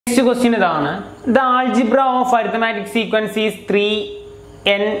question is the algebra of arithmetic sequence is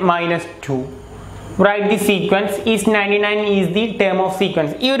 3n minus 2. Write the sequence is 99 is the term of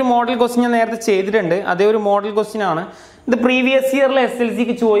sequence. This is a model question. That is a model question. The previous year SSLC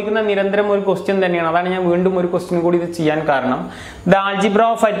question. The algebra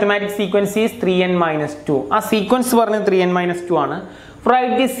of arithmetic sequence is 3n minus 2. A sequence is 3n minus 2.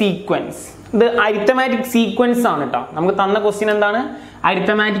 Write the sequence. The arithmetic sequence is question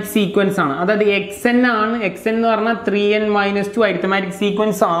arithmetic sequence. That is xn is 3n minus 2 arithmetic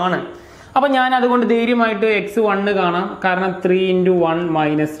sequence. So, I will x1 because 3 into 1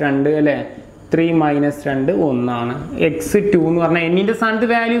 minus 2 3 minus 2 1 x2 n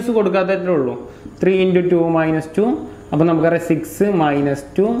values 3 into 2 minus 2 6 minus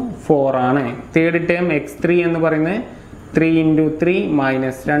 2 4 third term x3 3 into 3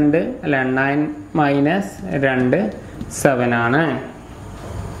 minus 2 9 minus 2 7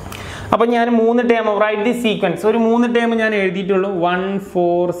 അപ്പോൾ ഞാൻ മൂന്ന് term right the sequence ഒരു മൂന്ന് term ഞാൻ എഴുതിയിട്ടുള്ളൂ 1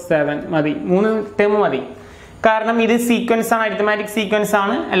 4 7 മതി മൂന്ന് term മതി കാരണം ഇത് സീക്വൻസ് ആണ് അരിത്മെറ്റിക് സീക്വൻസ്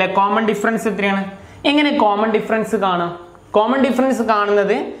ആണ് അല്ലേ കോമൺ ഡിഫറൻസ് എത്രയാണ് എങ്ങനെ കോമൺ ഡിഫറൻസ് കാണാം കോമൺ ഡിഫറൻസ്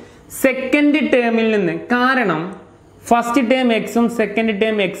കാണുന്നത് സെക്കൻഡ് ടേമിൽ നിന്ന് കാരണം ഫസ്റ്റ് ടേം x ഉം സെക്കൻഡ്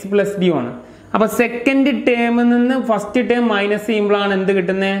ടേം x + d ആണ് അപ്പോൾ സെക്കൻഡ് ടേമിൽ നിന്ന് ഫസ്റ്റ് ടേം മൈനസ് ചെയ്യുമ്പോഴാണ് എന്ത്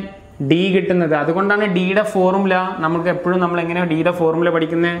കിട്ടുന്നത് d കിട്ടുന്നത് അതുകൊണ്ടാണ് d യുടെ ഫോർമുല നമുക്ക് എപ്പോഴും നമ്മൾ എങ്ങനെ d യുടെ ഫോർമുല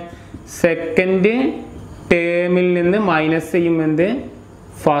പഠിക്കുന്നത് സെക്കൻഡ് ടേമിൽ നിന്ന് മൈനസ് ചെയ്യുന്നത്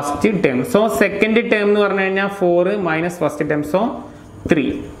first term so second term എന്ന് പറഞ്ഞു കഴിഞ്ഞാൽ 4 minus first term so 3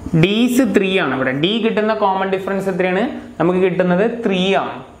 d is 3 ആണ് ഇവിടെ d കിട്ടുന്ന കോമൺ ഡിഫറൻസ് എത്രയാണ് നമുക്ക് കിട്ടുന്നത് 3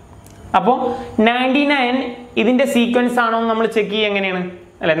 ആണ് അപ്പോൾ 99 ഇതിന്റെ സീക്വൻസ് ആണോ എന്ന് നമ്മൾ ചെക്ക് ചെയ്യുക എങ്ങനെയാണ്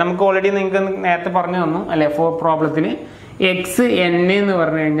അല്ലേ നമുക്ക് ഓൾറെഡി നിങ്ങൾക്ക് നേരത്തെ പറഞ്ഞു തന്നു അല്ലേ ഫോർ പ്രോബ്ലത്തിൽ x n എന്ന്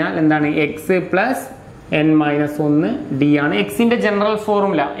പറഞ്ഞു കഴിഞ്ഞാൽ എന്താണ് x plus n minus 1 d ആണ് x ന്റെ ജനറൽ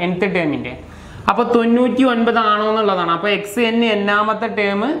ഫോർമുല nth ടേമിന്റെ അപ്പോൾ 99 ആണോ എന്നുള്ളതാണ് അപ്പോൾ x n എന്നാമത്തെ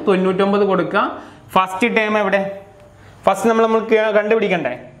ടേം 99 കൊടുക്കുക ഫസ്റ്റ് ടേം എവിടെ ഫസ്റ്റ് നമ്മൾ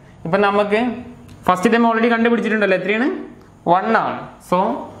കണ്ടുപിടിക്കണ്ടേ ഇപ്പൊ നമുക്ക് ഫസ്റ്റ് ടേം ഓൾറെഡി കണ്ടുപിടിച്ചിട്ടുണ്ടല്ലോ എത്രയാണ് 1 ആണ് സോ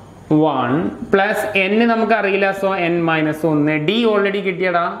 1 പ്ലസ് n നമുക്ക് അറിയില്ല so n minus 1 d already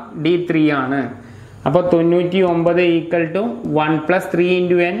കിട്ടിയടാ d 3 ആണ് അപ്പോൾ 99 equal to 1 plus 3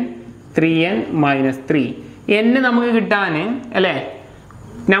 into n 3n minus 3 n നമുക്ക് കിട്ടാൻ അല്ലേ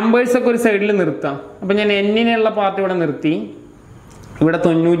നമ്പേഴ്സ് ഒക്കെ ഒരു സൈഡിൽ നിർത്താം അപ്പോൾ ഞാൻ n-നുള്ള പാർട്ട് ഇവിടെ നിർത്തി ഇവിടെ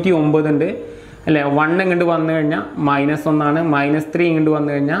 99 ഉണ്ട് അല്ലേ 1 ഇങ്ങോട്ട് വന്നു കഴിഞ്ഞാൽ മൈനസ് 1 ആണ് മൈനസ് 3 ഇങ്ങോട്ട്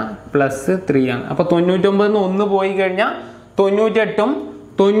വന്നു കഴിഞ്ഞാൽ പ്ലസ് 3 ആണ് അപ്പോൾ 99 1 പോയി കഴിഞ്ഞാൽ 98ഉം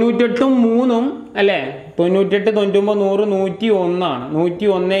 3ഉം അല്ലേ 98 99 100 101 ആണ്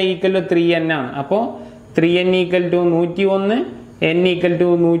 101 ഈക്വൽ ടു 3n ആണ് അപ്പോൾ 3n equal to 101 n equal to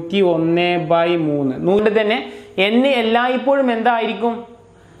 101/3 അതുകൊണ്ട് തന്നെ n എല്ലായ്പ്പോഴും എന്തായിരിക്കും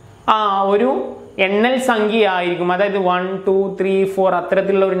ഒരു എണ്ണൽ സംഖ്യ ആയിരിക്കും അതായത് 1 2 3 4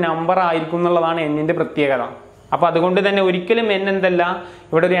 അത്തരത്തിലുള്ള ഒരു നമ്പർ ആയിരിക്കും എന്നുള്ളതാണ് n-ന്റെ പ്രത്യേകത അപ്പോൾ അതുകൊണ്ട് തന്നെ ഒരിക്കലും n എന്തല്ല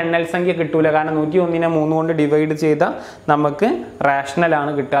ഇവിടെ ഒരു എണ്ണൽ സംഖ്യ കിട്ടൂല കാരണം 101നെ 3 കൊണ്ട് ഡിവൈഡ് ചെയ്താൽ നമുക്ക് റാഷണൽ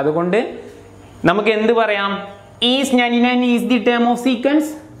ആണ് കിട്ടുക അതുകൊണ്ട് നമുക്ക് എന്ത് പറയാം is 99 is the term of sequence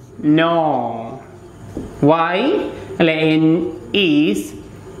no why അല്ലേ n is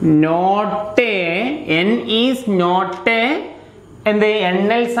not a എന്ത്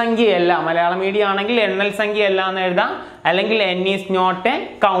എണ്ണൽ സംഖ്യയല്ല മലയാളം മീഡിയം ആണെങ്കിൽ എണ്ണൽ സംഖ്യയല്ല എന്ന് എഴുതാം അല്ലെങ്കിൽ n is not a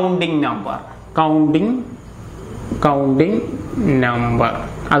counting number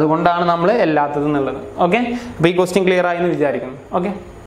അതുകൊണ്ടാണ് നമ്മൾ എല്ലാത്തതും എന്നുള്ളത് ഓക്കെ അപ്പോൾ ഈ ക്വസ്റ്റ്യൻ ക്ലിയർ ആയി എന്ന് വിചാരിക്കുന്നു ഓക്കെ